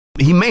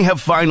he may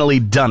have finally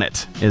done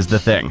it, is the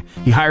thing.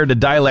 He hired a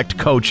dialect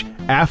coach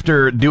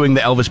after doing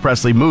the Elvis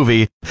Presley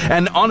movie,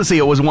 and honestly,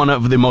 it was one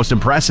of the most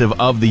impressive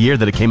of the year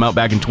that it came out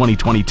back in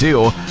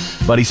 2022,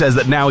 but he says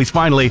that now he's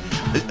finally,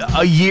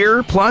 a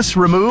year plus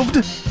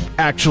removed,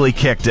 actually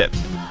kicked it.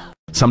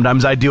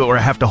 Sometimes I do it where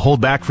I have to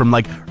hold back from,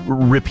 like,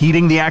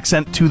 repeating the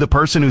accent to the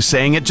person who's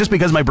saying it just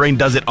because my brain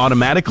does it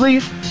automatically.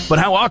 But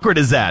how awkward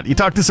is that? You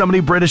talk to somebody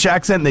British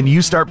accent and then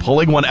you start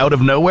pulling one out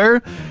of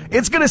nowhere?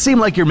 It's going to seem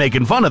like you're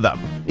making fun of them,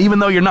 even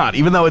though you're not,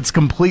 even though it's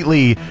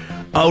completely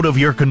out of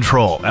your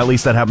control. At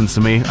least that happens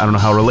to me. I don't know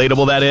how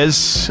relatable that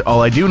is.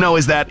 All I do know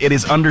is that it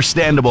is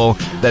understandable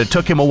that it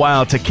took him a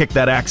while to kick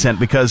that accent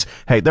because,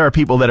 hey, there are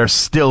people that are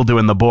still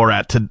doing the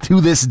Borat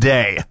to this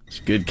day. It's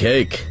good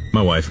cake.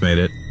 My wife made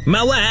it.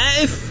 My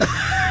wife!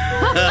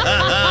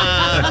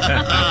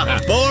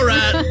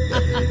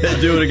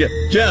 Borat! Do it again.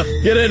 Jeff,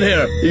 get in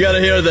here. You gotta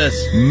hear this.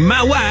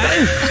 My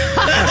wife!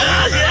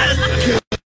 Yeah!